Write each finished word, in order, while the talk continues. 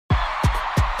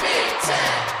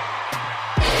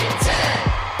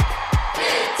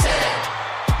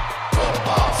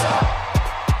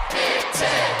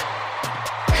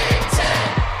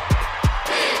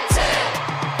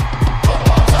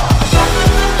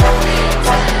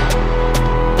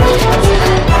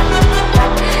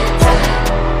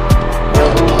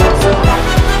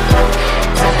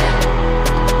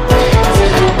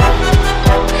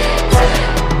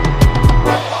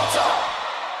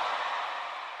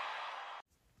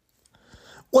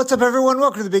What's up, everyone?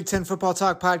 Welcome to the Big Ten Football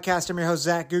Talk podcast. I'm your host,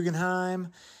 Zach Guggenheim.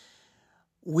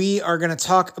 We are going to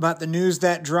talk about the news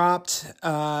that dropped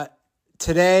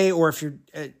today, or if you're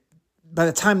by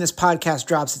the time this podcast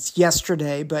drops, it's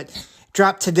yesterday, but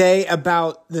dropped today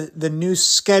about the new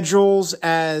schedules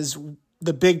as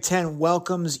the Big Ten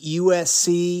welcomes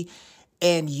USC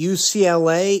and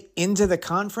UCLA into the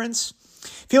conference.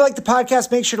 If you like the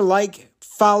podcast, make sure to like,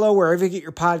 follow wherever you get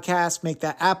your podcast. Make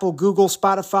that Apple, Google,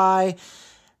 Spotify.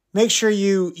 Make sure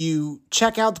you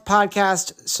check out the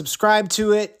podcast, subscribe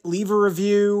to it, leave a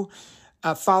review,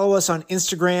 follow us on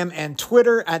Instagram and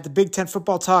Twitter at the Big Ten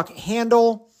Football Talk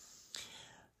handle.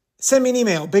 Send me an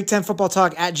email,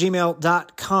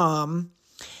 bigtenfootballtalk@gmail.com.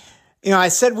 You know, I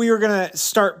said we were going to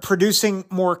start producing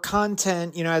more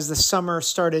content, you know, as the summer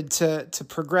started to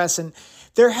progress. And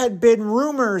there had been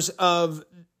rumors of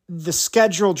the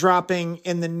schedule dropping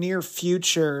in the near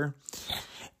future.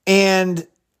 And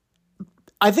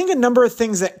I think a number of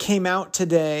things that came out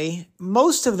today,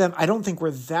 most of them I don't think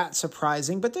were that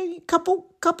surprising, but there are a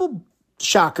couple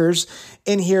shockers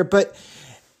in here. But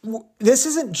this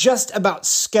isn't just about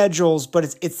schedules,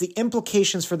 but it's the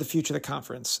implications for the future of the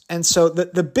conference. And so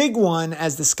the big one,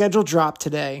 as the schedule dropped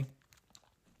today,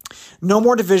 no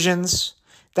more divisions.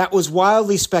 That was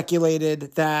wildly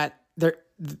speculated that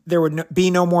there would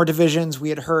be no more divisions. We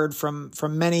had heard from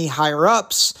many higher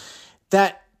ups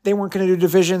that they weren't going to do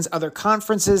divisions. Other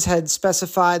conferences had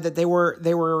specified that they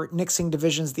were nixing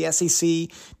divisions, the SEC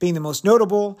being the most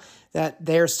notable, that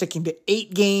they're sticking to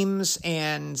 8 games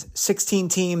and 16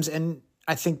 teams, and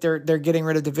I think they're getting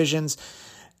rid of divisions.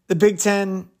 The Big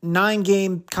Ten,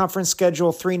 9-game conference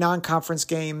schedule, 3 non-conference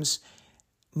games,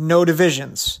 no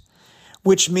divisions,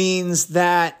 which means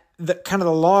that the kind of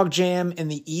the logjam in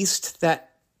the East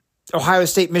that Ohio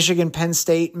State, Michigan, Penn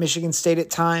State, Michigan State at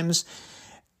times,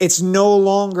 it's no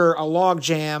longer a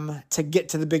logjam to get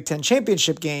to the Big Ten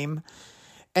championship game.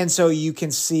 And so you can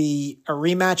see a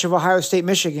rematch of Ohio State,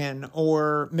 Michigan,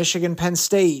 or Michigan, Penn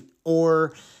State,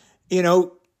 or, you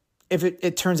know, if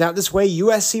it turns out this way,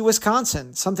 USC,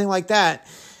 Wisconsin, something like that.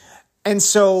 And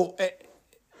so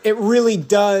it really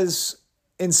does,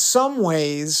 in some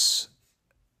ways,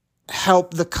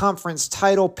 help the conference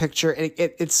title picture.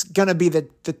 It's going to be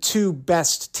the 2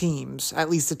 best teams, at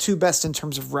least the 2 best in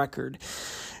terms of record.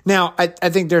 Now, I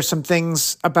think there's some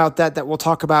things about that we'll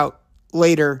talk about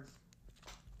later.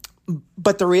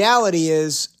 But the reality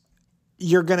is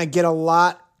you're going to get a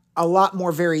lot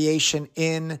more variation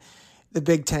in the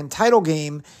Big Ten title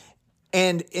game.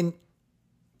 And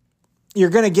you're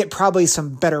going to get probably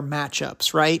some better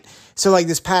matchups, right? So like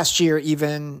this past year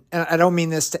even, and I don't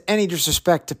mean this to any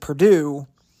disrespect to Purdue,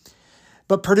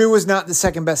 but Purdue was not the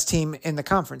second best team in the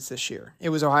conference this year. It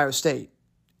was Ohio State.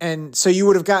 And so you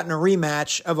would have gotten a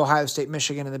rematch of Ohio State,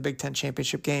 Michigan in the Big Ten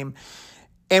championship game.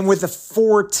 And with a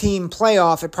 4-team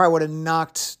playoff, it probably would have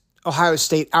knocked Ohio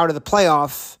State out of the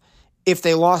playoff if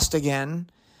they lost again.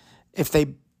 If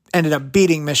they ended up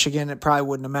beating Michigan, it probably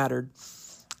wouldn't have mattered.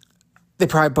 They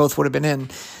probably both would have been in.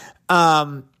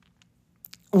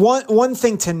 One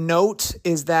thing to note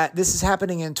is that this is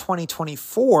happening in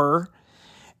 2024.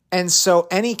 And so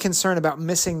any concern about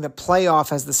missing the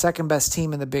playoff as the second best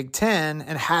team in the Big Ten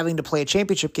and having to play a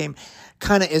championship game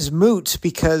kind of is moot,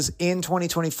 because in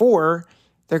 2024,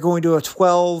 they're going to a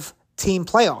 12-team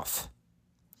playoff.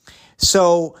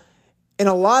 So in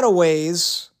a lot of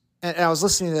ways, and I was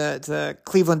listening to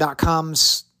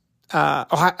Cleveland.com's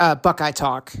Buckeye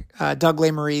Talk, Doug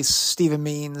Lesmerises, Stephen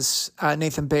Means,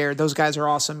 Nathan Baird. Those guys are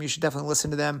awesome. You should definitely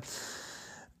listen to them.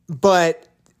 But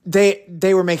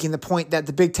they were making the point that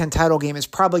the Big Ten title game is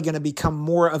probably going to become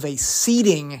more of a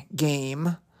seeding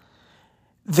game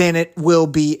than it will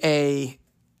be a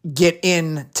get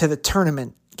into the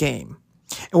tournament game.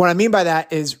 And what I mean by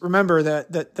that is, remember,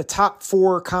 the top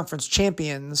 4 conference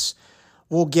champions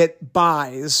will get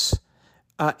buys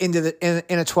in a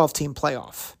 12-team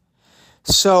playoff.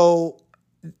 So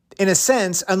in a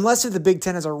sense, unless if the Big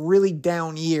Ten has a really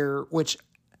down year, which,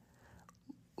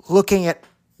 looking at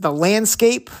the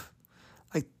landscape,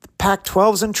 like the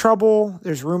Pac-12's in trouble.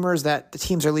 There's rumors that the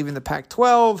teams are leaving the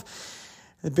Pac-12.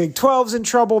 The Big 12's in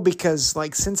trouble because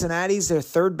like Cincinnati's their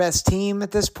third best team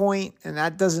at this point, and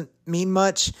that doesn't mean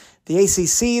much. The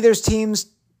ACC, there's teams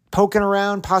poking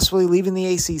around, possibly leaving the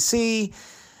ACC.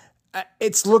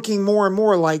 It's looking more and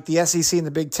more like the SEC and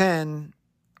the Big Ten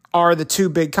are the two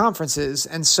big conferences.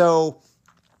 And so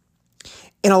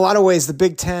in a lot of ways, the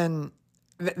Big Ten,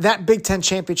 that Big Ten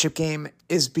championship game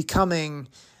is becoming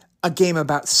a game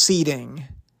about seeding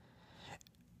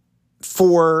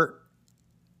for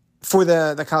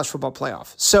the college football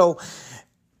playoff. So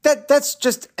that's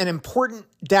just an important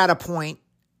data point.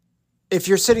 If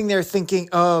you're sitting there thinking,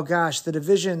 oh gosh, the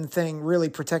division thing really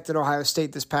protected Ohio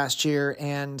State this past year,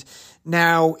 and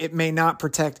now it may not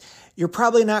protect, you're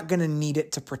probably not going to need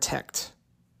it to protect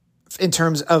in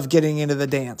terms of getting into the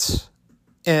dance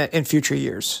in future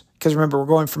years. Because remember, we're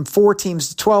going from 4 teams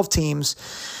to 12 teams.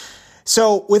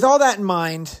 So with all that in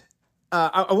mind,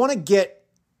 I want to get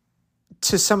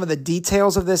to some of the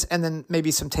details of this and then maybe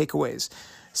some takeaways.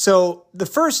 So the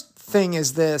first thing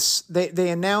is this. They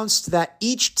announced that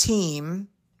each team,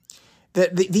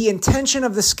 the intention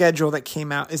of the schedule that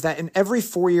came out is that in every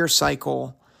 4-year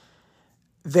cycle,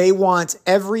 they want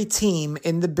every team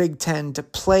in the Big Ten to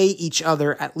play each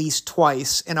other at least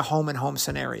twice in a home-and-home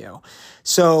scenario.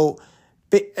 So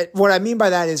what I mean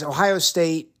by that is Ohio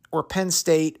State or Penn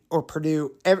State or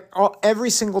Purdue, every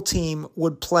single team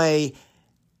would play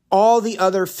all the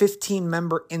other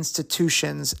 15-member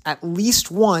institutions at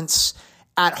least once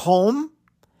at home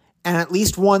and at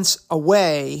least once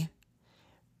away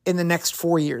in the next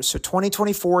 4 years, so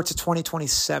 2024 to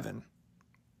 2027.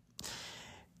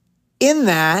 In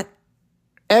that,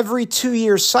 every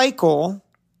 2-year cycle,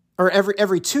 or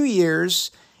every 2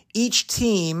 years, each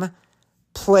team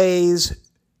plays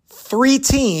 3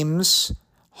 teams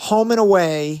home and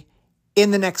away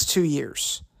in the next 2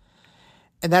 years.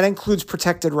 And that includes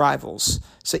protected rivals.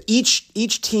 So each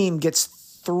team gets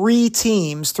 3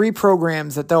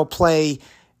 programs that they'll play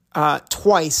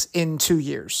twice in 2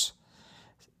 years.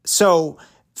 So,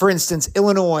 for instance,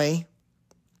 Illinois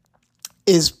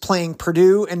is playing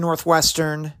Purdue and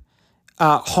Northwestern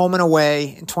home and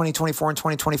away in 2024 and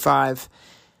 2025.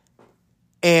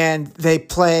 And they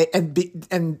play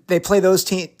those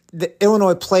teams.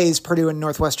 Illinois plays Purdue and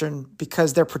Northwestern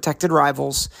because they're protected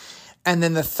rivals. And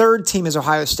then the third team is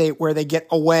Ohio State, where they get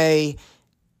away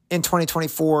in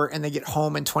 2024 and they get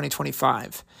home in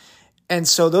 2025. And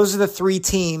so those are the 3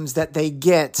 teams that they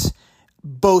get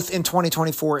both in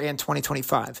 2024 and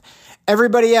 2025.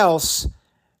 Everybody else,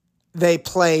 they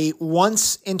play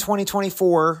once in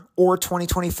 2024 or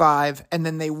 2025, and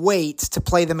then they wait to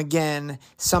play them again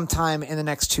sometime in the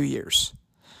next 2 years.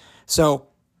 So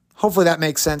hopefully that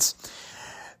makes sense.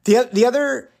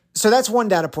 So that's one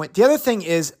data point. The other thing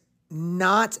is,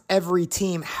 not every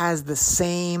team has the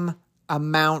same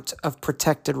amount of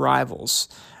protected rivals.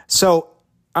 So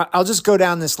I'll just go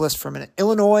down this list for a minute.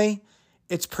 Illinois,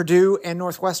 it's Purdue and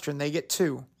Northwestern. They get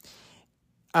 2.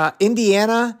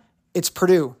 Indiana, it's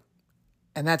Purdue.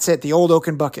 And that's it. The old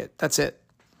Oaken Bucket. That's it.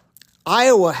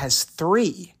 Iowa has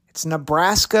 3. It's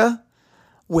Nebraska,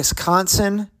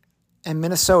 Wisconsin, and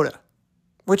Minnesota,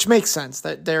 which makes sense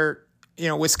that they're,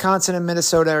 Wisconsin and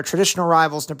Minnesota are traditional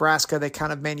rivals. Nebraska, they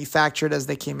kind of manufactured as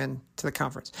they came into the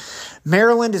conference.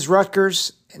 Maryland is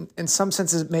Rutgers. In some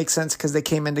senses, it makes sense because they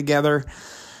came in together.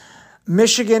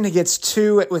 Michigan gets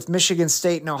 2 with Michigan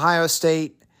State and Ohio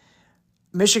State.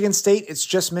 Michigan State, it's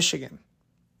just Michigan.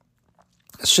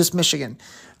 It's just Michigan.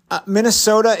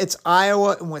 Minnesota, it's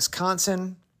Iowa and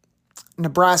Wisconsin.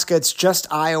 Nebraska, it's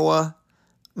just Iowa.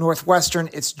 Northwestern,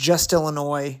 it's just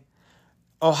Illinois.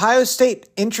 Ohio State,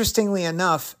 interestingly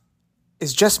enough,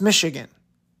 is just Michigan.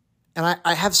 And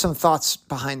I have some thoughts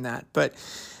behind that. But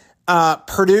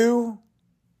Purdue,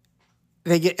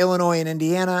 they get Illinois and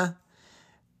Indiana.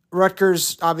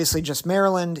 Rutgers, obviously just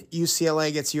Maryland.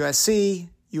 UCLA gets USC.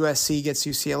 USC gets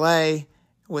UCLA.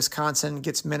 Wisconsin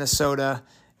gets Minnesota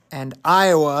and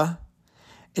Iowa.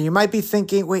 And you might be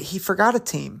thinking, wait, he forgot a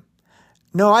team.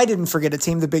 No, I didn't forget a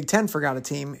team. The Big Ten forgot a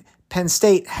team. Penn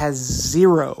State has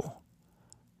 0.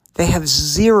 They have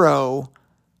 0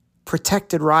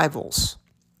 protected rivals.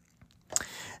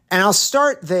 And I'll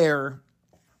start there.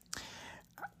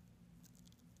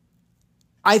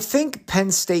 I think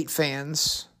Penn State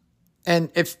fans, and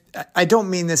if I don't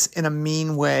mean this in a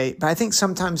mean way, but I think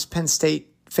sometimes Penn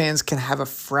State fans can have a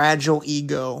fragile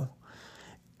ego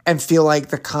and feel like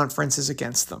the conference is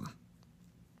against them.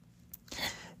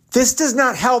 This does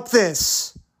not help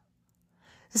this.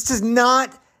 This does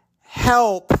not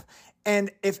help.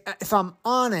 And if I'm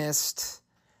honest,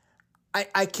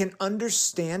 I can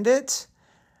understand it,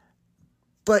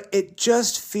 but it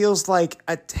just feels like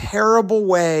a terrible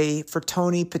way for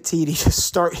Tony Petitti to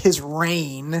start his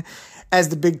reign as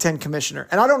the Big Ten commissioner.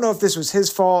 And I don't know if this was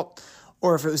his fault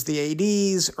or if it was the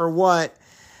ADs or what,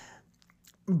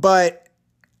 but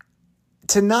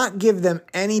to not give them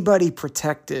anybody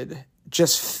protected,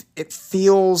 it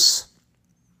feels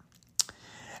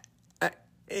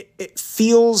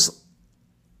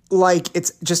like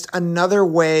it's just another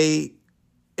way.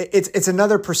 It's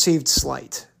another perceived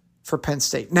slight for Penn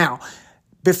State. Now,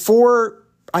 before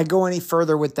I go any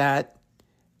further with that,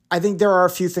 I think there are a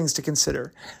few things to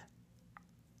consider.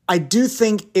 I do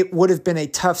think it would have been a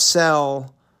tough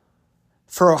sell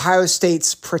for Ohio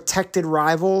State's protected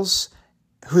rivals,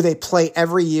 who they play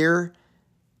every year,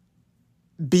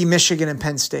 be Michigan and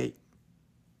Penn State.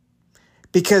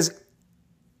 Because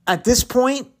at this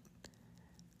point,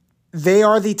 they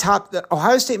are the top.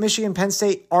 Ohio State, Michigan, Penn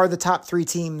State are the top three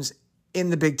teams in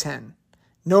the Big Ten.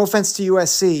 No offense to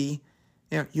USC.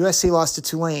 USC lost to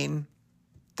Tulane.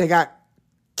 They got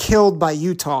killed by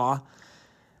Utah.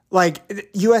 Like,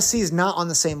 USC is not on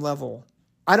the same level.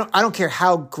 I don't care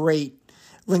how great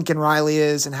Lincoln Riley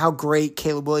is and how great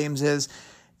Caleb Williams is.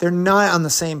 They're not on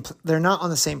the same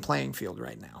playing field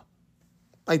right now.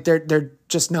 Like, they're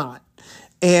just not.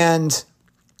 And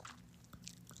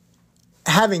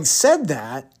having said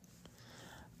that,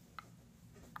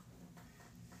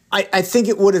 I think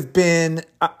it would have been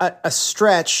a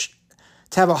stretch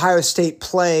to have Ohio State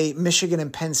play Michigan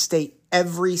and Penn State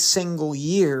every single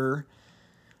year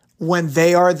when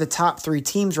they are the top three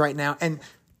teams right now. And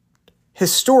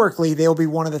historically, they'll be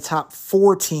one of the top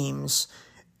four teams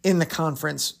in the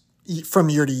conference from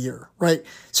year to year, right?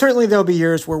 Certainly there'll be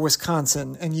years where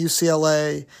Wisconsin and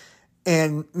UCLA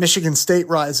and Michigan State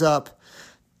rise up.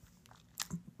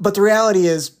 But the reality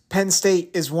is Penn State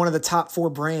is one of the top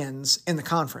four brands in the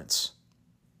conference.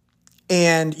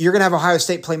 And you're going to have Ohio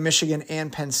State play Michigan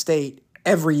and Penn State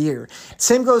every year.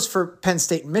 Same goes for Penn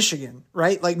State and Michigan,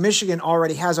 right? Like, Michigan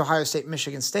already has Ohio State and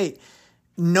Michigan State.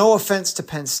 No offense to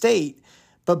Penn State,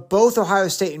 but both Ohio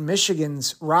State and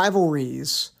Michigan's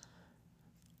rivalries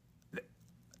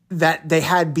that they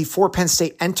had before Penn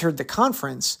State entered the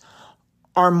conference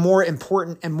are more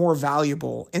important and more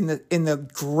valuable in the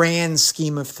grand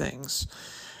scheme of things.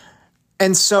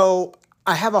 And so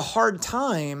I have a hard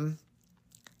time.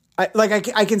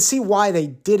 I can see why they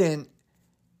didn't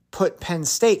put Penn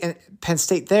State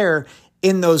there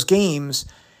in those games.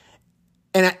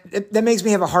 And that makes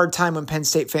me have a hard time when Penn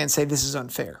State fans say this is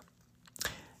unfair.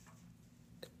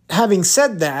 Having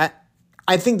said that,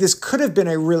 I think this could have been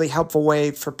a really helpful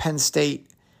way for Penn State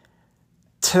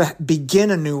to begin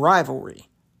a new rivalry,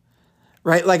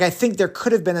 right? Like, I think there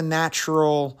could have been a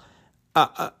natural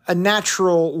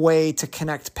way to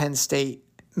connect Penn State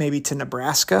maybe to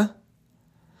Nebraska,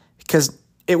 because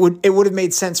it would have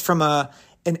made sense from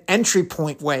an entry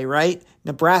point way, right?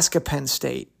 Nebraska, Penn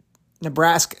State.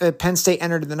 Penn State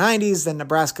entered in the 90s, then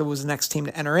Nebraska was the next team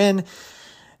to enter in.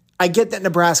 I get that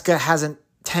Nebraska hasn't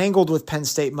tangled with Penn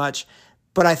State much,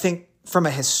 but I think from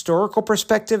a historical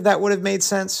perspective, that would have made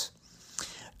sense.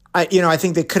 I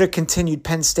think they could have continued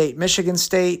Penn State, Michigan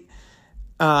State.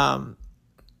 Although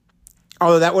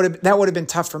that would have been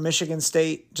tough for Michigan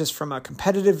State just from a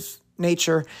competitive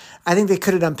nature. I think they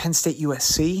could have done Penn State,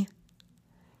 USC,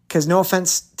 because no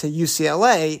offense to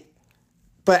UCLA,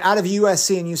 but out of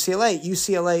USC and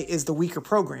UCLA is the weaker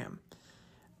program.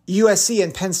 USC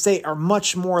and Penn State are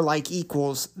much more like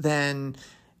equals than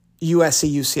USC,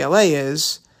 UCLA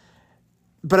is.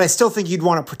 But I still think you'd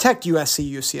want to protect USC,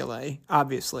 UCLA,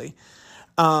 obviously.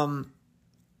 But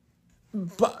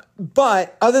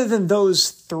other than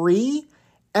those three,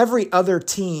 every other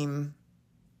team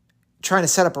trying to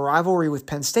set up a rivalry with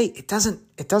Penn State, it doesn't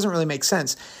really make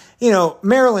sense.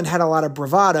 Maryland had a lot of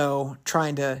bravado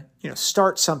trying to,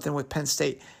 start something with Penn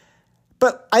State.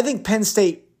 But I think Penn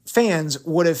State fans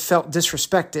would have felt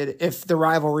disrespected if the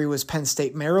rivalry was Penn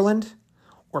State, Maryland,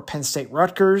 or Penn State,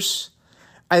 Rutgers.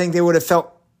 I think they would have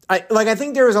felt I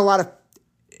think there was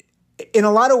in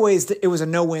a lot of ways that it was a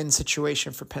no-win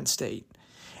situation for Penn State.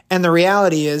 And the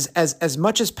reality is, as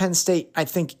much as Penn State, I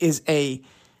think, is a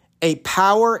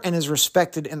power and is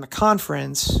respected in the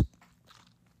conference,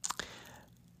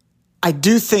 I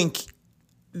do think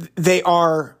they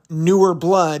are newer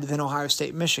blood than Ohio State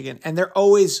and Michigan. And they're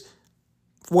always,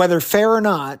 whether fair or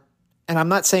not, and I'm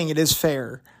not saying it is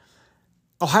fair,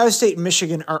 Ohio State and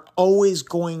Michigan are always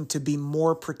going to be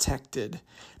more protected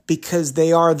because they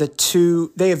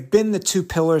have been the two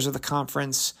pillars of the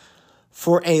conference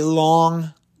for a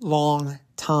long, long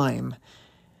time.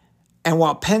 And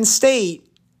while Penn State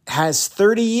has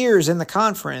 30 years in the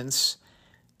conference,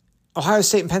 Ohio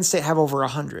State and Penn State have over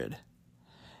 100.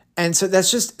 And so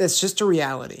that's just a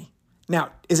reality.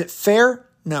 Now, is it fair?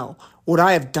 No. Would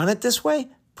I have done it this way?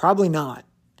 Probably not.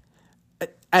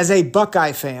 As a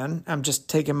Buckeye fan, I'm just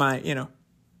taking my,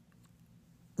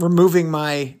 removing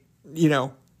my,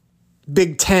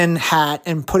 Big Ten hat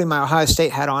and putting my Ohio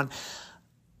State hat on.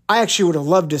 I actually would have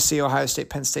loved to see Ohio State,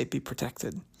 Penn State be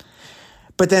protected.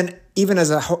 But then even as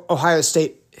a Ohio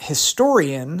State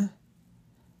historian,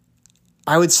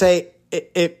 I would say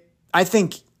I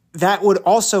think that would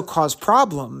also cause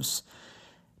problems,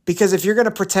 because if you're going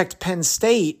to protect Penn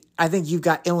State, I think you've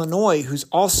got Illinois, who's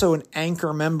also an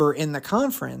anchor member in the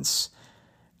conference.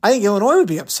 I think Illinois would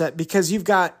be upset because you've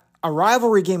got a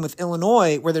rivalry game with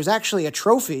Illinois where there's actually a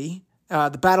trophy,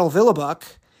 the Battle of Illinois,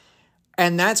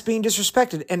 and that's being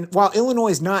disrespected. And while Illinois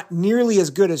is not nearly as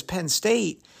good as Penn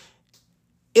State,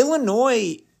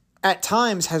 Illinois at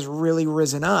times has really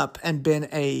risen up and been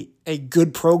a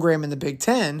good program in the Big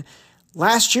Ten.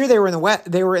 Last year they were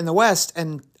in the West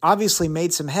and obviously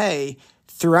made some hay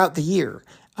throughout the year.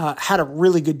 Had a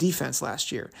really good defense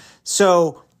last year.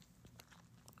 So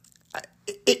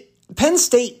Penn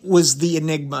State was the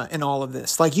enigma in all of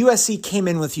this. Like USC came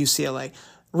in with UCLA.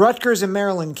 Rutgers and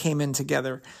Maryland came in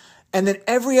together. And then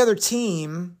every other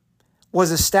team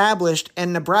was established,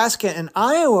 and Nebraska and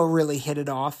Iowa really hit it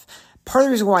off. Part of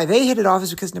the reason why they hit it off is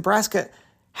because Nebraska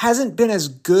hasn't been as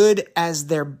good as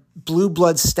their blue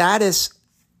blood status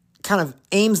kind of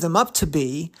aims them up to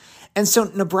be. And so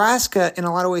Nebraska, in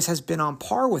a lot of ways, has been on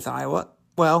par with Iowa.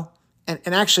 Well, and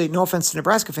actually, no offense to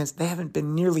Nebraska fans, they haven't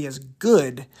been nearly as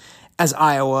good as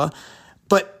Iowa.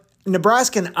 But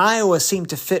Nebraska and Iowa seem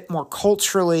to fit more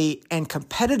culturally and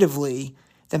competitively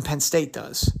than Penn State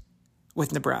does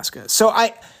with Nebraska. So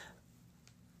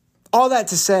all that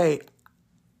to say,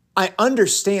 I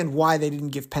understand why they didn't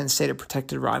give Penn State a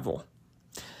protected rival.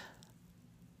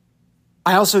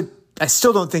 I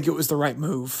still don't think it was the right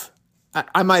move.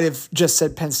 I might have just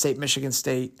said Penn State, Michigan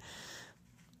State,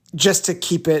 just to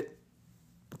keep it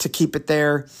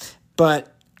there.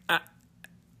 But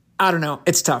I don't know.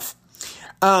 It's tough.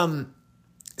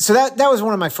 So that was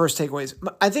one of my first takeaways.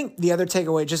 I think the other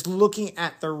takeaway, just looking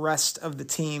at the rest of the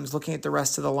teams, looking at the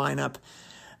rest of the lineup,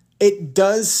 it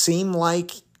does seem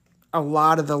like a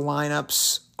lot of the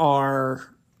lineups are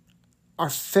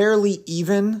fairly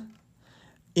even.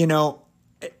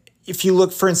 If you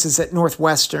look, for instance, at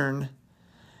Northwestern,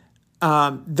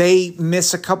 they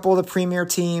miss a couple of the premier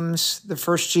teams the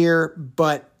first year,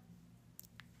 but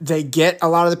they get a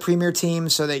lot of the premier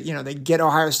teams. So they get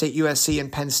Ohio State, USC,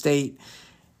 and Penn State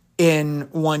in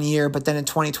 1 year. But then in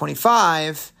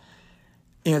 2025,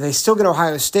 they still get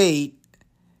Ohio State,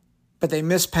 but they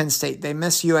miss Penn State, they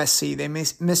miss USC, they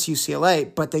miss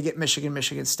UCLA, but they get Michigan,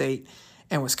 Michigan State,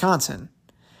 and Wisconsin.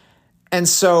 And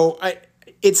so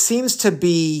it seems to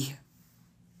be,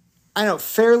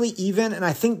 fairly even. And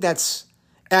I think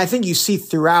you see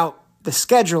throughout the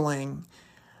scheduling,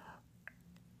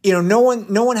 no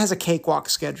one has a cakewalk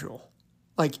schedule,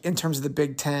 like in terms of the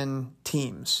Big Ten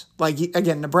teams. Like,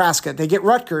 again, Nebraska, they get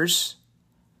Rutgers,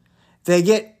 they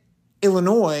get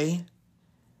Illinois,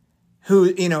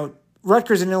 who,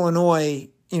 Rutgers and Illinois,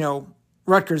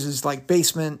 Rutgers is like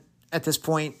basement at this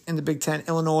point in the Big Ten.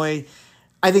 Illinois,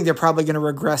 I think they're probably going to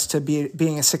regress to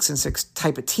being a 6-6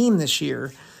 type of team this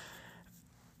year.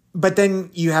 But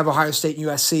then you have Ohio State,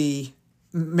 USC,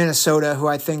 Minnesota, who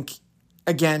I think,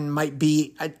 again, might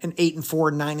be an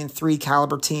 8-4, 9-3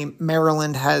 caliber team.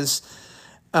 Maryland has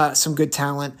some good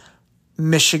talent.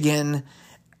 Michigan.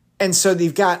 And so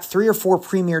you've got 3 or 4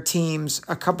 premier teams,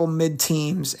 a couple mid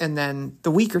teams, and then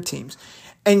the weaker teams.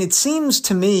 And it seems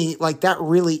to me like that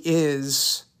really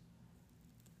is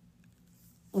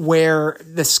where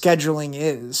the scheduling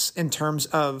is in terms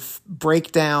of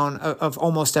breakdown of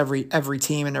almost every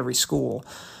team and every school.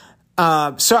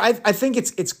 So I think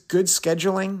it's good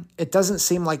scheduling. It doesn't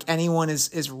seem like anyone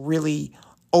is really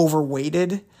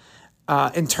overweighted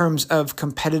in terms of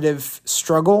competitive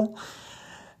struggle,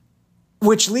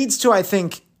 which leads to, I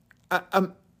think,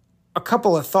 a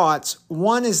couple of thoughts.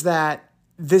 One is that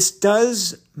this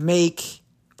does make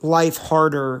life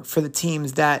harder for the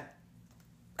teams that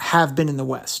have been in the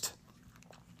West.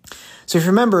 So if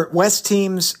you remember, West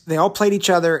teams, they all played each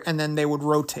other and then they would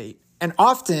rotate. And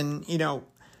often,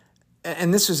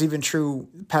 and this was even true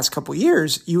the past couple of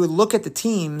years, you would look at the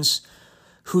teams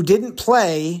who didn't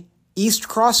play East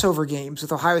crossover games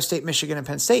with Ohio State, Michigan, and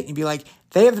Penn State, and you'd be like,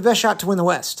 they have the best shot to win the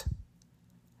West.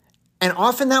 And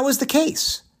often that was the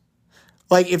case.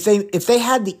 Like if they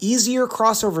had the easier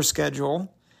crossover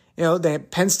schedule, they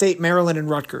had Penn State, Maryland, and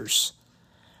Rutgers.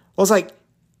 Well, it's like,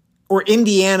 or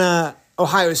Indiana,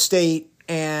 Ohio State,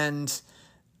 and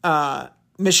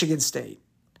Michigan State.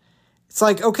 It's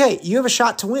like, okay, you have a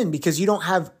shot to win because you don't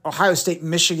have Ohio State,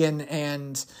 Michigan,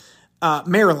 and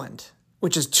Maryland,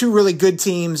 which is two really good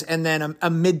teams, and then a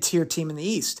mid-tier team in the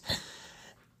East.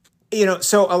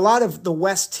 So a lot of the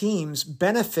West teams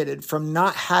benefited from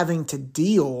not having to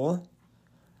deal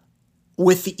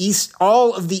with the East,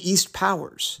 all of the East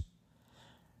powers.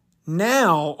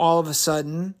 Now, all of a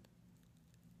sudden,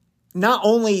 not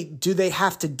only do they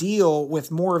have to deal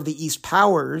with more of the East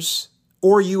powers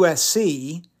or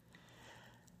USC,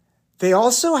 they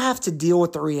also have to deal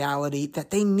with the reality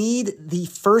that they need the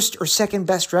first or second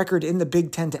best record in the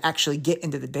Big Ten to actually get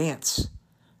into the dance,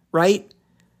 right?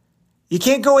 You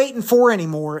can't go 8-4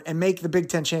 anymore and make the Big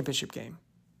Ten championship game,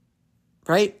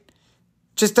 right?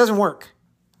 Just doesn't work.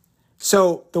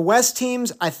 So the West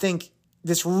teams, I think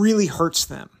this really hurts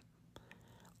them.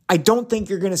 I don't think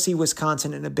you're going to see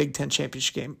Wisconsin in a Big Ten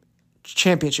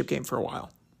championship game for a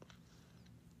while.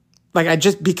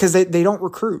 Because they don't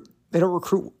recruit. They don't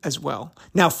recruit as well.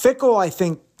 Now, Fickle, I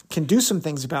think, can do some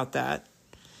things about that.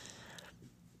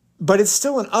 But it's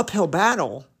still an uphill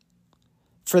battle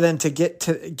for them to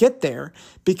get there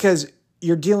because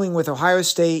you're dealing with Ohio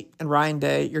State and Ryan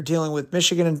Day. You're dealing with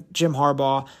Michigan and Jim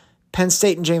Harbaugh, Penn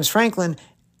State and James Franklin,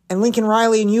 and Lincoln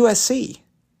Riley and USC.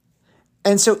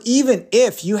 And so even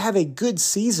if you have a good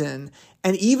season,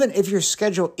 and even if your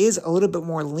schedule is a little bit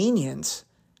more lenient,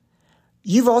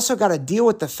 you've also got to deal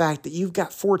with the fact that you've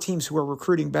got 4 teams who are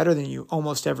recruiting better than you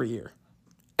almost every year.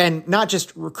 And not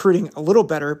just recruiting a little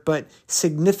better, but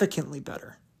significantly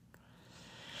better.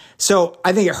 So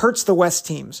I think it hurts the West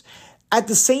teams. At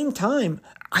the same time,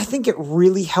 I think it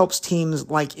really helps teams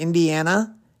like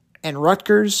Indiana and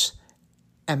Rutgers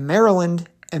and Maryland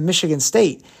and Michigan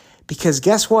State. Because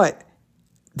guess what?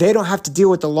 They don't have to deal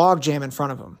with the logjam in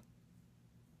front of them.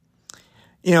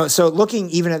 So looking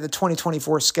even at the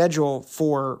 2024 schedule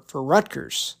for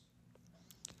Rutgers,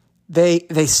 they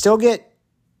still get,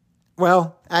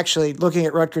 actually looking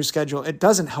at Rutgers' schedule, it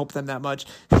doesn't help them that much.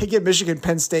 They get Michigan,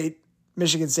 Penn State,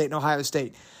 Michigan State, and Ohio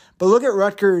State. But look at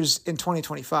Rutgers in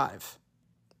 2025.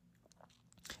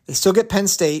 They still get Penn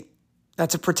State.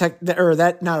 That's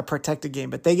not a protected game,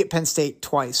 but they get Penn State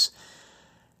twice.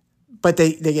 But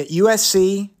they get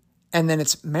USC, and then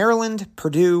it's Maryland,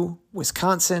 Purdue,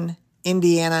 Wisconsin,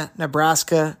 Indiana,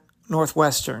 Nebraska,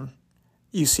 Northwestern,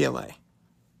 UCLA.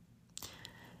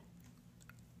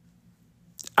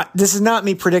 This is not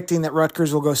me predicting that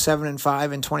Rutgers will go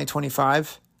 7-5 in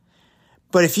 2025.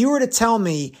 But if you were to tell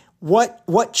me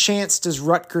what chance does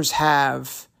Rutgers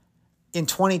have in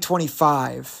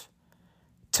 2025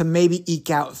 to maybe eke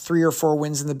out 3 or 4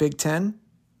 wins in the Big Ten,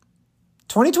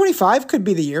 2025 could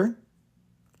be the year.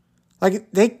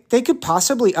 They could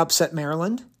possibly upset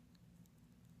Maryland.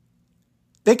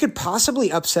 They could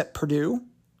possibly upset Purdue.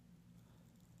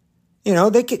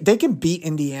 They can beat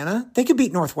Indiana. They could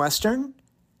beat Northwestern.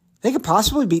 They could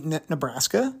possibly beat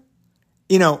Nebraska.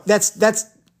 That's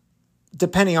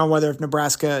depending on whether if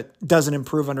Nebraska doesn't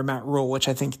improve under Matt Rule, which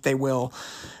I think they will.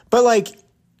 But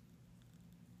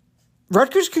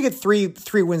Rutgers could get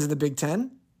three wins in the Big Ten.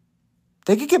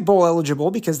 They could get bowl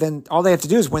eligible because then all they have to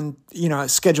do is win,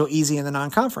 schedule easy in the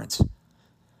non-conference.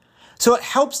 So it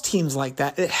helps teams like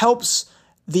that. It helps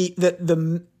the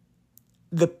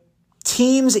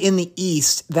teams in the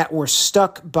East that were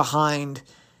stuck behind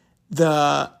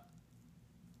the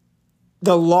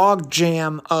log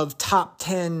jam of top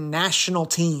 10 national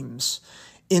teams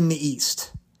in the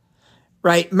East,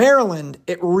 right? Maryland,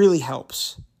 it really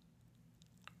helps.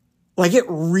 It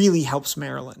really helps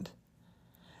Maryland.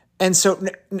 And so,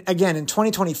 again, in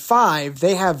 2025,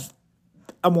 they have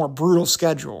a more brutal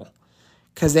schedule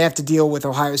because they have to deal with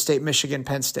Ohio State, Michigan,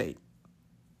 Penn State.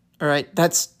 All right,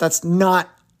 that's not,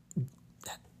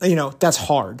 that's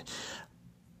hard.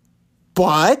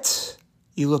 But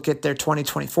you look at their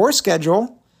 2024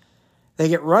 schedule, they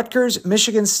get Rutgers,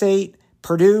 Michigan State,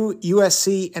 Purdue,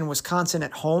 USC, and Wisconsin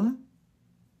at home.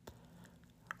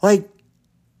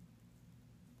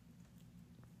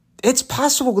 It's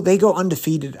possible they go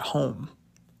undefeated at home.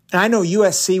 And I know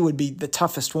USC would be the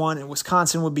toughest one and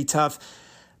Wisconsin would be tough,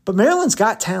 but Maryland's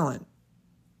got talent.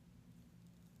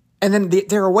 And then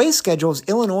their away schedule is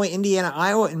Illinois, Indiana,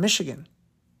 Iowa, and Michigan.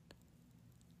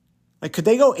 Could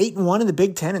they go 8-1 in the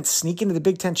Big Ten and sneak into the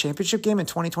Big Ten championship game in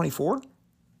 2024?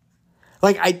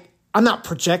 I'm not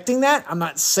projecting that. I'm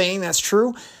not saying that's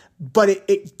true, but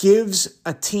it gives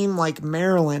a team like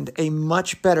Maryland a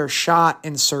much better shot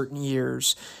in certain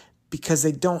years because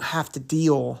they don't have to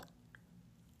deal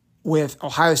with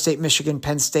Ohio State, Michigan,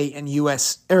 Penn State, and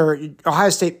Ohio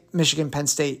State, Michigan, Penn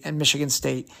State, and Michigan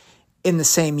State in the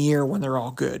same year when they're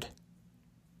all good.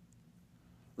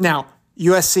 Now,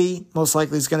 USC most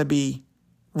likely is going to be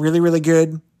really, really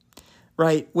good,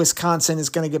 right? Wisconsin is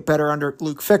going to get better under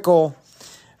Luke Fickell.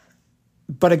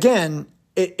 But again,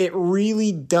 it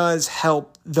really does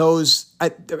help those, I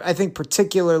think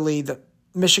particularly the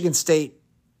Michigan State,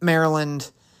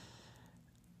 Maryland,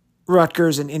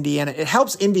 Rutgers, and Indiana. It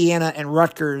helps Indiana and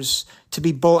Rutgers to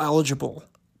be bowl eligible,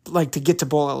 like to get to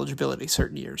bowl eligibility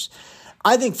certain years.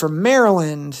 I think for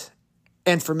Maryland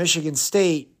and for Michigan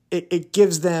State, it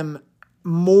gives them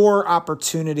more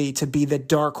opportunity to be the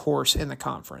dark horse in the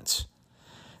conference.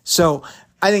 So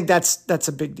I think that's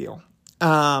a big deal.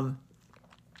 I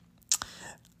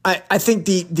think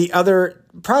the other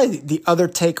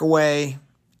takeaway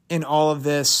in all of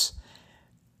this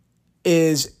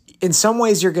is, in some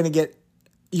ways you're going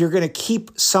to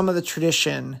keep some of the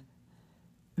tradition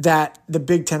that the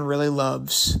Big Ten really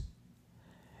loves.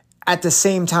 At the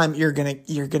same time, you're gonna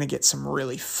get some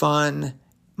really fun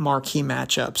marquee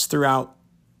matchups throughout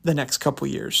the next couple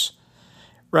years,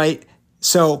 right?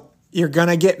 So you're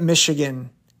gonna get Michigan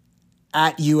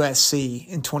at USC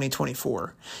in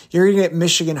 2024. You're gonna get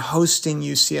Michigan hosting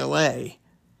UCLA,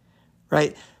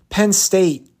 right? Penn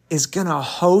State is gonna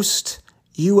host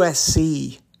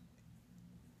USC.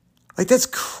 Like, that's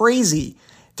crazy.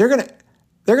 They're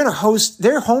gonna host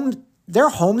their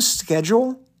home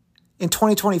schedule in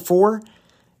 2024.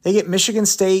 They get Michigan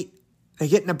State, they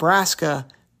get Nebraska,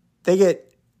 they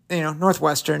get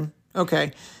Northwestern.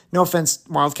 Okay, no offense,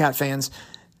 Wildcat fans,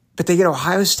 but they get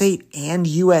Ohio State and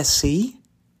USC.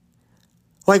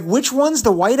 Like, which one's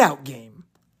the whiteout game?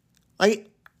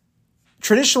 Like,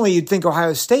 traditionally you'd think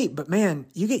Ohio State, but man,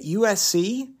 you get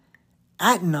USC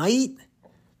at night.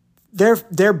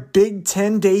 Their Big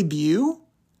Ten debut.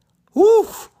 Woo!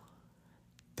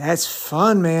 That's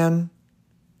fun, man.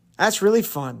 That's really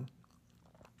fun.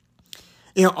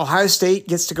 Ohio State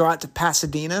gets to go out to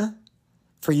Pasadena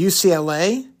for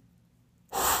UCLA.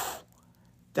 Whew.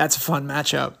 That's a fun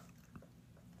matchup.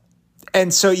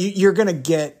 And so you're going to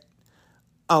get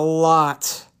a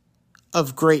lot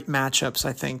of great matchups,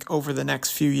 I think, over the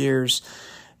next few years.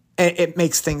 It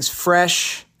makes things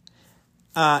fresh.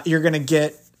 You're going to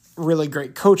get really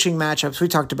great coaching matchups. We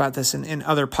talked about this in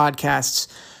other podcasts.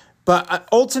 But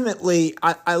ultimately,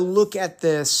 I look at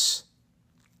this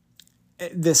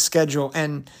schedule,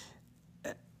 and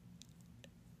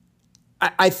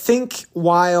I think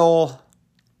while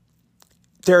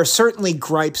there are certainly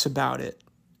gripes about it,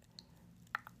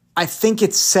 I think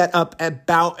it's set up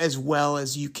about as well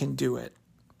as you can do it,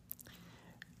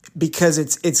 because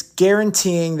it's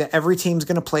guaranteeing that every team's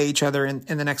going to play each other in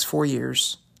the next 4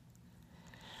 years.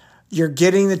 You're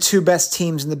getting the two best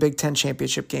teams in the Big Ten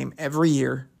championship game every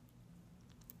year.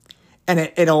 And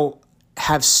it'll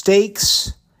have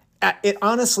stakes. It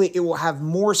will have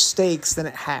more stakes than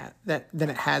it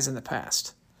has in the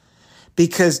past.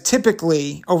 Because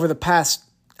typically, over the past,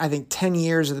 I think, 10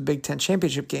 years of the Big Ten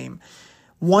championship game,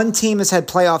 one team has had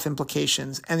playoff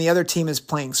implications and the other team is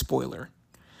playing spoiler.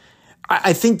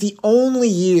 I think the only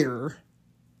year,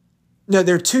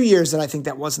 there are 2 years that I think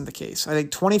that wasn't the case. I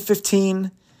think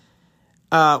 2015,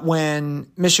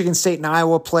 when Michigan State and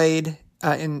Iowa played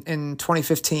in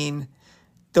 2015,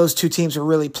 those two teams were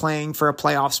really playing for a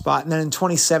playoff spot. And then in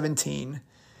 2017,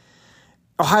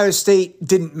 Ohio State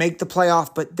didn't make the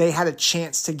playoff, but they had a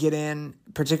chance to get in,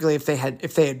 particularly if they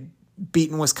had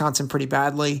beaten Wisconsin pretty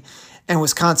badly, and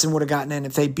Wisconsin would have gotten in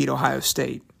if they beat Ohio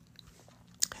State.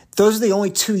 Those are the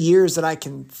only 2 years that I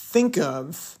can think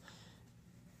of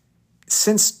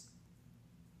since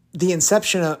the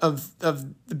inception of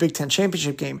the Big Ten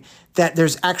championship game that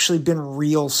there's actually been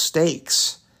real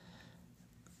stakes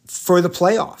for the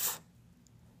playoff.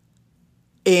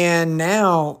 And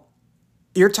now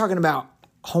you're talking about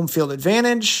home field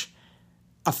advantage,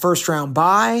 a first round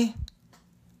bye,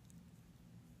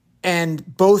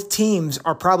 and both teams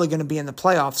are probably going to be in the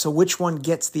playoff. So which one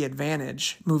gets the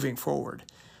advantage moving forward?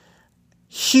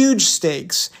 Huge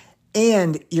stakes,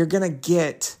 and you're going to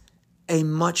get a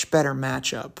much better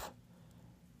matchup,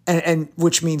 and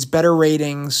which means better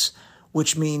ratings,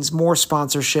 which means more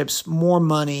sponsorships, more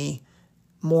money,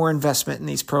 more investment in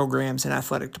these programs and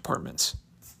athletic departments.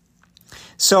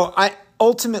 So I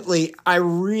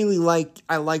really like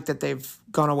that they've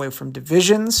gone away from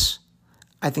divisions.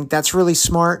 I think that's really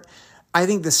smart. I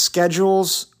think the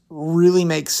schedules really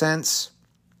make sense.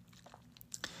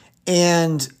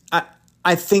 And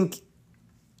I think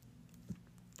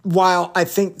while I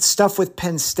think stuff with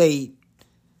Penn State,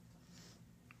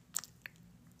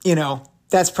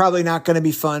 that's probably not going to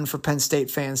be fun for Penn State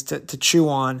fans to chew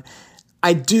on.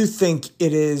 I do think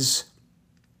it is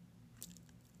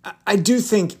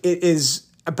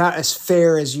about as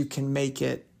fair as you can make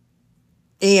it.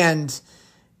 And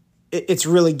it's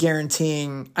really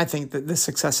guaranteeing, I think, the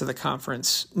success of the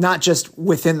conference, not just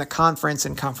within the conference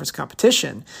and conference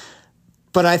competition,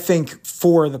 but I think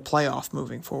for the playoff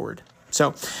moving forward.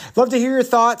 So love to hear your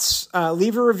thoughts.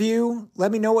 Leave a review.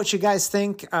 Let me know what you guys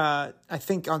think. I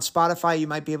think on Spotify, you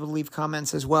might be able to leave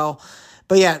comments as well.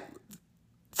 But yeah,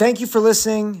 thank you for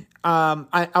listening.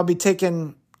 I'll be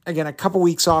taking, again, a couple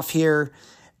weeks off here,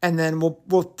 and then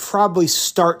we'll probably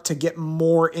start to get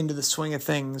more into the swing of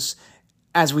things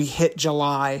as we hit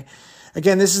July.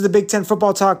 Again, this is the Big Ten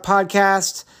Football Talk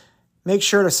podcast. Make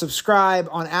sure to subscribe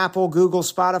on Apple, Google,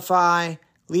 Spotify.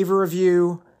 Leave a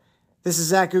review. This is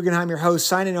Zach Guggenheim, your host,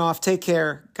 signing off. Take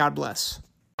care. God bless.